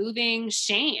about removing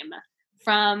shame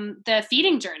from the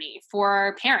feeding journey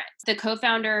for parents. The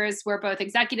co-founders were both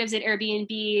executives at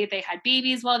Airbnb. They had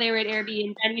babies while they were at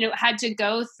Airbnb and, had to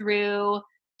go through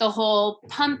the whole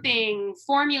pumping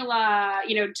formula,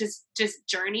 just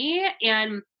journey.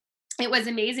 And it was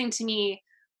amazing to me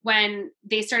when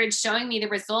they started showing me the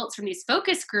results from these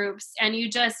focus groups, and you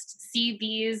just see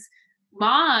these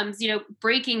moms,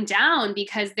 breaking down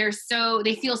because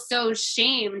they feel so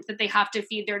shamed that they have to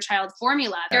feed their child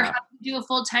formula. They're having to do a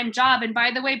full-time job. And by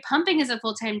the way, pumping is a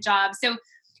full-time job. So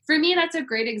for me, that's a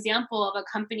great example of a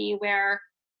company where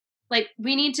like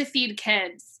we need to feed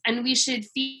kids, and we should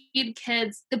feed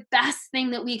kids the best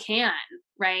thing that we can,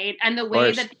 right? And the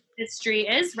way that the industry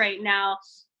is right now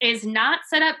is not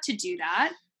set up to do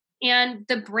that. And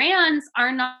the brands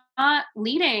are not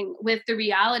leading with the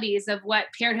realities of what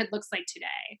parenthood looks like today.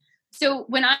 So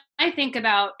when I think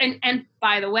about, and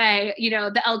by the way,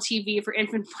 the LTV for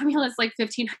infant formula is like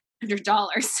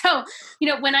 $1,500. So,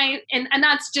 and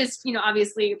that's just,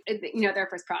 obviously, their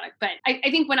first product. But I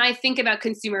think when I think about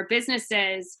consumer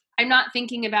businesses, I'm not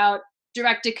thinking about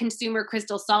direct to consumer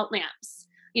crystal salt lamps.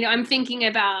 I'm thinking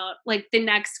about like the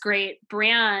next great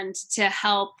brand to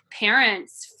help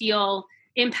parents feel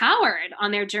empowered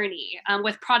on their journey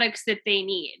with products that they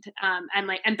need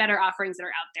and better offerings that are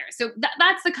out there. So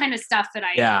that's the kind of stuff that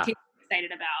I get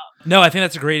excited about. No, I think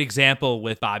that's a great example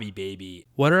with Bobby Baby.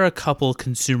 What are a couple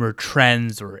consumer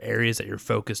trends or areas that you're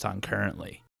focused on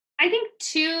currently? I think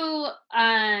two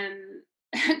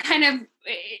kind of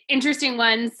interesting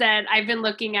ones that I've been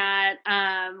looking at.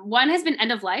 One has been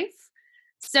end of life.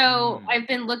 So I've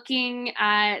been looking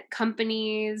at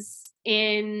companies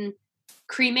in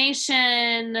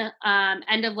cremation,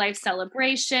 end of life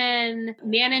celebration,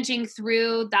 managing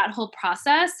through that whole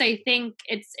process. I think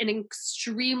it's an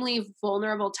extremely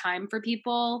vulnerable time for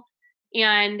people.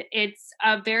 And it's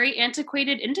a very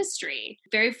antiquated industry,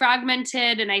 very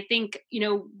fragmented. And I think,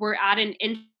 we're at an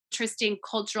interesting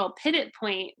cultural pivot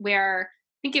point where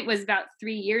I think it was about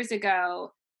 3 years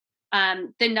ago,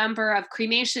 the number of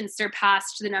cremations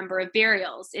surpassed the number of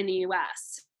burials in the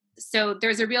US. So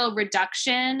there's a real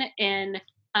reduction in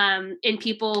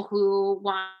people who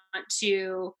want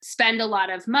to spend a lot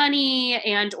of money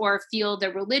and or feel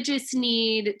the religious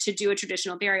need to do a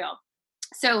traditional burial.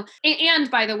 So, and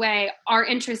by the way, are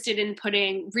interested in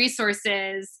putting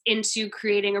resources into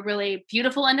creating a really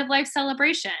beautiful end of life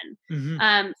celebration.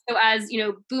 So as,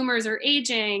 boomers are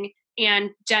aging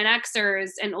and Gen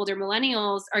Xers and older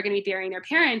millennials are going to be burying their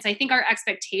parents, I think our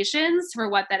expectations for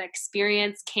what that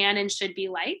experience can and should be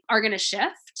like are going to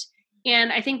shift.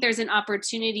 And I think there's an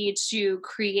opportunity to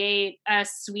create a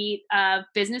suite of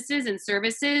businesses and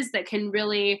services that can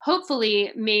really,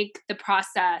 hopefully, make the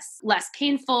process less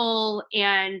painful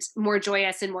and more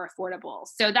joyous and more affordable.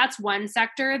 So that's one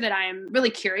sector that I'm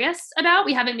really curious about.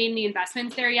 We haven't made any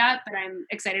investments there yet, but I'm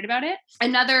excited about it.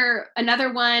 Another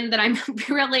one that I'm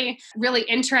really, really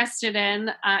interested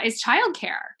in is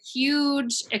childcare.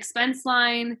 Huge expense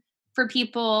line for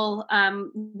people.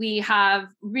 We have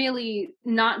really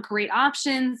not great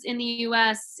options in the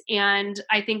US, and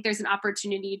I think there's an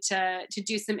opportunity to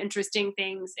do some interesting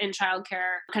things in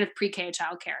childcare, kind of pre-K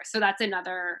childcare. So that's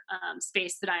another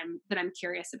space that I'm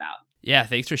curious about. Yeah,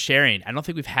 thanks for sharing. I don't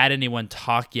think we've had anyone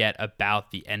talk yet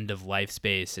about the end of life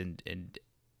space and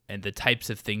the types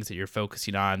of things that you're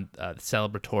focusing on, the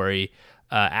celebratory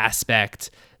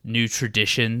aspect, new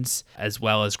traditions, as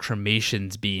well as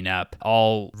cremations being up,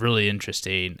 all really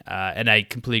interesting. And I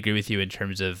completely agree with you in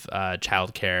terms of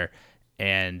childcare,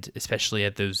 and especially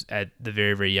at the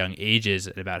very, very young ages,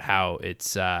 about how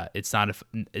it's not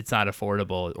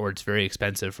affordable, or it's very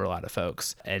expensive for a lot of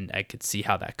folks. And I could see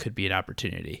how that could be an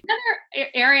opportunity. Another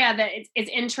area that is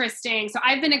interesting. So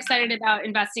I've been excited about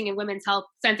investing in women's health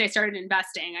since I started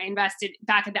investing. I invested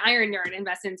back at the Iron Nerd,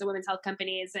 invested into women's health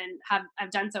companies, and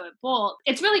have done so at Bolt.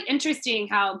 It's really interesting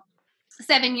how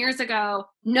 7 years ago,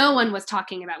 no one was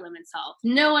talking about women's health.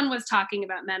 No one was talking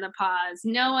about menopause.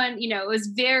 No one, it was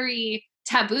very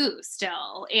taboo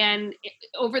still. And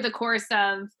over the course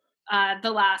of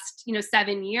the last,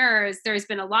 7 years, there's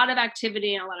been a lot of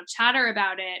activity and a lot of chatter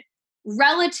about it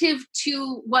relative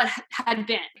to what had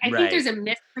been. I think there's a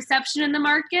misperception in the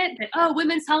market that,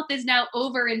 women's health is now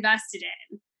over invested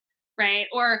in, right?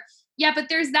 Or, yeah, but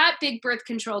there's that big birth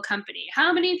control company.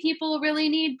 How many people really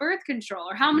need birth control,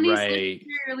 or how many sleep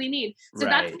you really need? So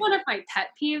that's one of my pet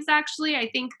peeves, actually. I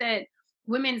think that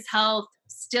women's health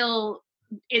still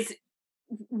is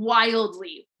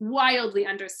wildly, wildly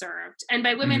underserved. And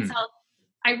by women's health,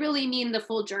 I really mean the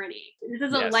full journey. This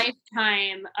is a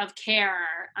lifetime of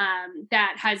care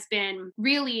that has been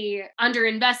really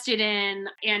underinvested in,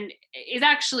 and is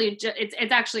actually it's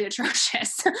actually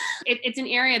atrocious. It's an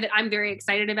area that I'm very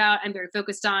excited about. I'm very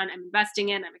focused on. I'm investing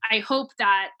in. I hope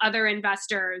that other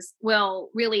investors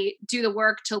will really do the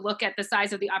work to look at the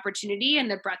size of the opportunity and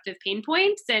the breadth of pain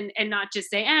points, and not just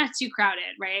say, it's too crowded,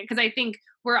 right? Because I think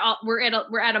we're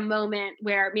at a moment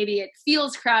where maybe it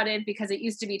feels crowded because it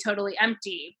used to be totally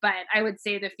empty, but I would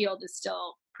say the field is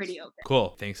still pretty open.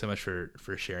 Cool. Thanks so much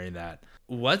for sharing that.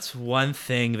 What's one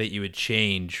thing that you would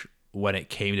change when it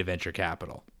came to venture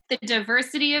capital? The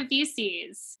diversity of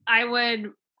VCs. I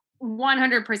would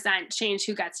 100% change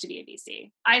who gets to be a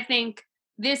VC. I think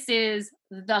this is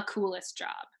the coolest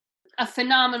job. A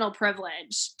phenomenal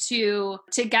privilege to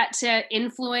get to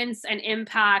influence and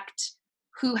impact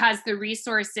who has the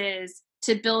resources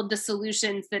to build the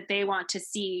solutions that they want to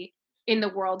see in the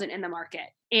world and in the market.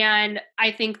 And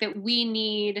I think that we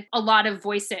need a lot of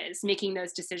voices making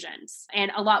those decisions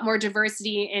and a lot more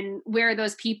diversity in where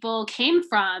those people came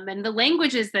from and the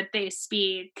languages that they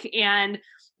speak and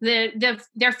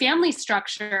their family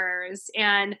structures.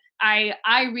 And I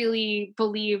really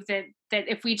believe that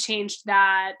if we changed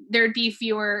that, there'd be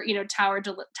fewer,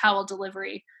 towel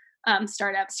delivery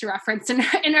startups, to reference an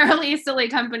early silly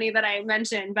company that I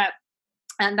mentioned.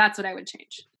 And that's what I would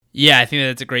change. Yeah, I think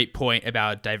that's a great point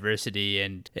about diversity,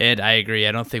 and I agree.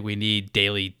 I don't think we need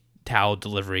daily towel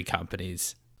delivery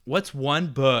companies. What's one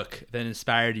book that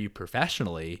inspired you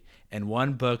professionally and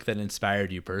one book that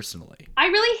inspired you personally? I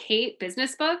really hate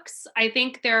business books. I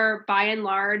think they're by and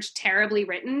large terribly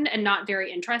written and not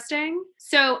very interesting.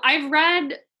 So I've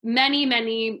read many,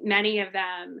 many, many of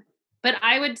them, but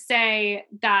I would say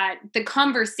that the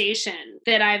conversation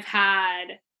that I've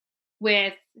had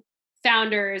with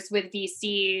founders, with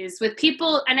VCs, with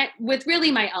people, and with really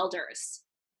my elders.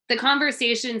 The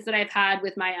conversations that I've had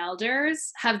with my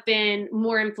elders have been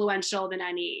more influential than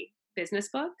any business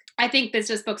book. I think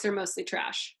business books are mostly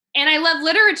trash. And I love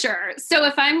literature. So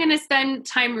if I'm going to spend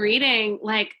time reading,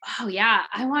 like, oh yeah,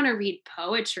 I want to read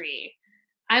poetry.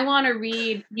 I want to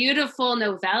read beautiful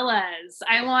novellas.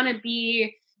 I want to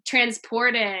be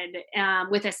transported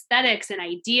with aesthetics and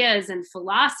ideas and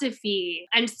philosophy.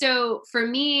 And so for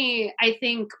me, I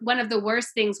think one of the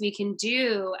worst things we can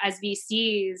do as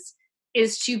VCs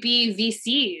is to be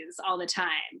VCs all the time.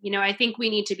 I think we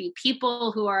need to be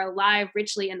people who are alive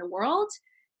richly in the world.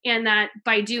 And that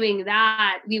by doing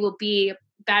that, we will be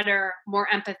better, more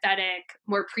empathetic,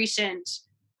 more prescient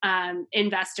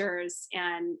investors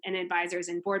and advisors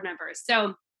and board members.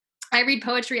 So I read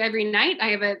poetry every night.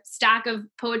 I have a stack of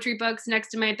poetry books next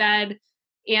to my bed.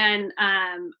 And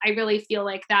I really feel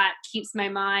like that keeps my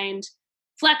mind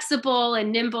flexible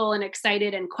and nimble and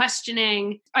excited and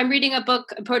questioning. I'm reading a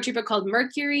poetry book called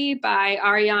Mercury by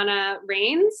Ariana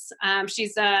Reigns.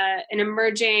 She's an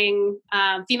emerging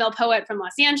female poet from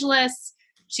Los Angeles.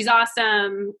 She's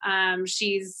awesome.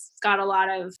 She's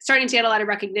starting to get a lot of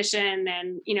recognition,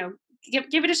 and,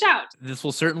 give it a shout. This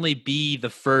will certainly be the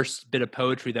first bit of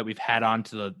poetry that we've had on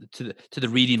to the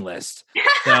reading list.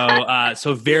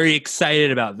 So very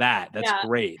excited about that. That's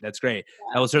great. That's great.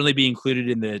 Yeah. That will certainly be included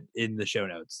in the show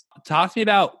notes. Talk to me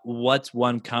about what's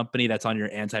one company that's on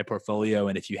your anti-portfolio,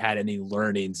 and if you had any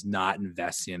learnings not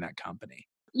investing in that company.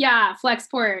 Yeah,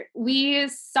 Flexport. We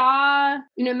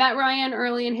met Ryan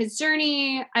early in his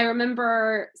journey. I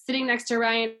remember sitting next to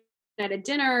Ryan at a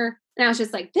dinner, and I was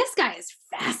just like, this guy is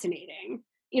fascinating.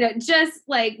 Just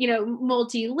like,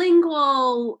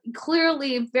 multilingual,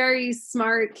 clearly very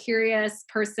smart, curious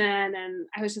person. And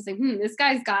I was just like, this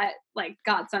guy's got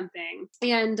something.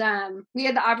 And we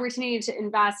had the opportunity to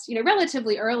invest,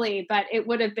 relatively early, but it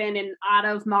would have been an out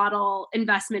of model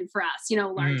investment for us,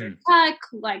 larger tech,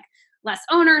 like less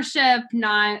ownership,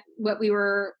 not what we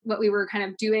were kind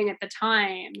of doing at the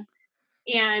time.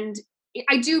 And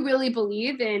I do really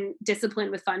believe in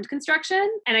discipline with fund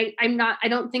construction. And I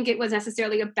don't think it was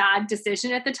necessarily a bad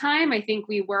decision at the time. I think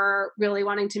we were really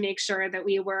wanting to make sure that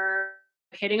we were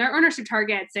hitting our ownership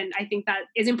targets. And I think that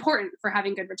is important for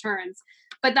having good returns.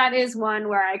 But that is one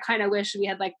where I kind of wish we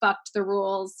had bucked the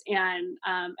rules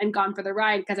and gone for the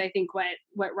ride, because I think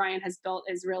what Ryan has built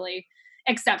is really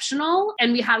exceptional.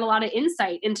 And we had a lot of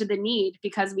insight into the need,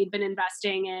 because we'd been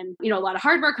investing in, a lot of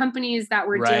hardware companies that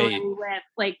were dealing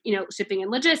with shipping and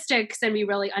logistics. And we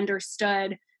really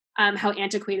understood how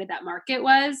antiquated that market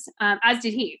was, as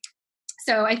did he.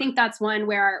 So I think that's one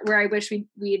where I wish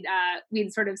we'd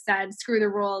sort of said, screw the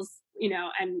rules,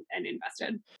 and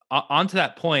invested. On to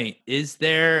that point, is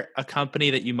there a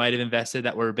company that you might have invested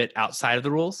that were a bit outside of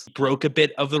the rules, broke a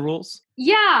bit of the rules?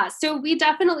 Yeah. So we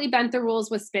definitely bent the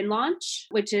rules with Spin Launch,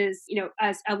 which is,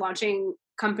 as a launching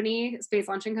company, space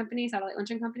launching company, satellite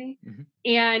launching company. Mm-hmm.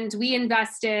 And we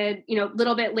invested, a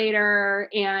little bit later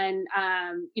and,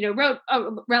 wrote a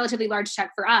relatively large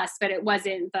check for us, but it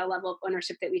wasn't the level of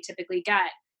ownership that we typically get.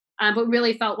 But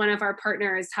really felt one of our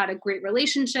partners had a great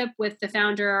relationship with the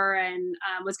founder and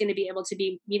was going to be able to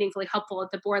be meaningfully helpful at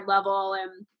the board level.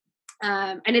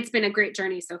 And it's been a great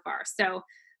journey so far. So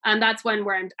that's one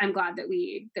where I'm glad that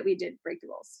we did break the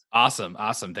rules. Awesome.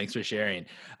 Thanks for sharing.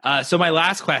 So my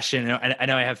last question, I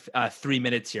know I have 3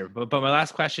 minutes here, but my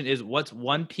last question is, what's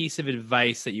one piece of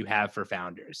advice that you have for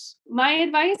founders? My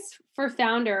advice for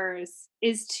founders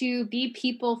is to be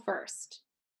people first.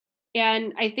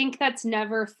 And I think that's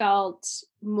never felt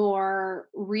more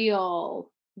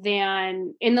real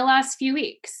than in the last few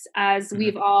weeks, as Mhm.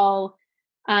 we've all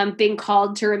been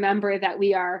called to remember that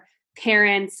we are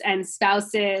parents and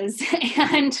spouses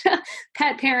and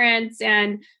pet parents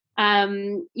and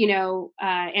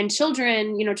and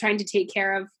children, trying to take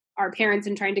care of our parents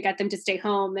and trying to get them to stay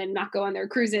home and not go on their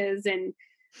cruises. And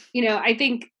I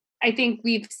think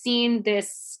we've seen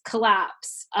this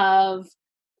collapse of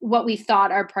what we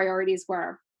thought our priorities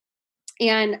were.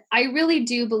 And I really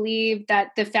do believe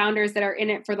that the founders that are in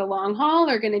it for the long haul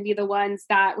are going to be the ones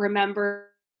that remember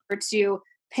to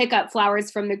pick up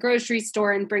flowers from the grocery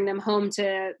store and bring them home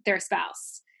to their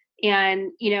spouse.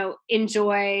 And,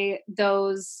 enjoy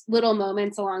those little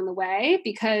moments along the way,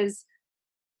 because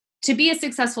to be a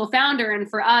successful founder, and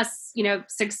for us,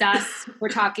 success, we're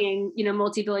talking,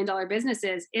 multi-billion dollar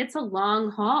businesses, it's a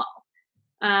long haul.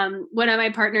 One of my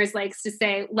partners likes to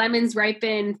say lemons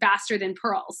ripen faster than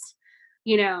pearls,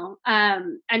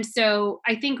 and so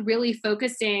I think really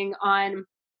focusing on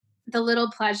the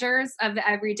little pleasures of the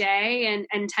everyday,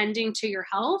 and tending to your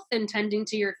health and tending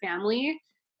to your family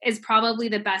is probably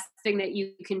the best thing that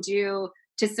you can do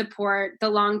to support the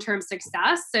long-term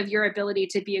success of your ability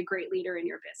to be a great leader in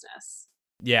your business.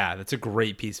 Yeah, that's a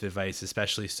great piece of advice,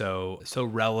 especially so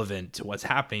relevant to what's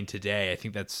happening today. I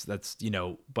think that's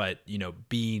but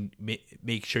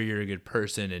make sure you're a good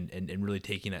person, and really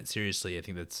taking that seriously. I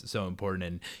think that's so important,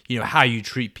 and how you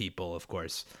treat people, of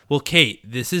course. Well, Kate,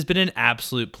 this has been an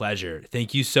absolute pleasure.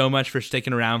 Thank you so much for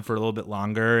sticking around for a little bit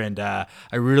longer, and I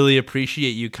really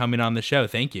appreciate you coming on the show.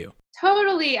 Thank you.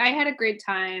 Totally, I had a great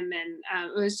time, and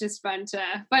it was just fun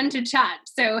to chat.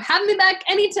 So have me back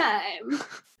anytime.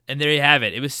 And there you have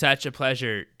it. It was such a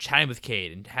pleasure chatting with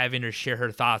Kate and having her share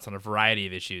her thoughts on a variety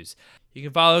of issues. You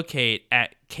can follow Kate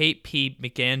at Kate P.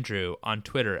 McAndrew on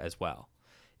Twitter as well.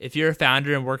 If you're a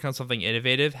founder and working on something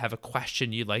innovative, have a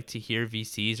question you'd like to hear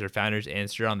VCs or founders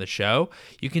answer on the show,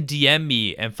 you can DM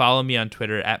me and follow me on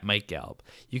Twitter at Mike Gelb.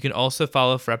 You can also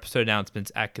follow for episode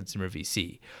announcements at Consumer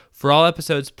VC. For all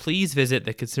episodes, please visit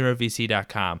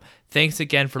theconsumervc.com. Thanks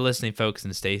again for listening, folks,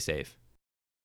 and stay safe.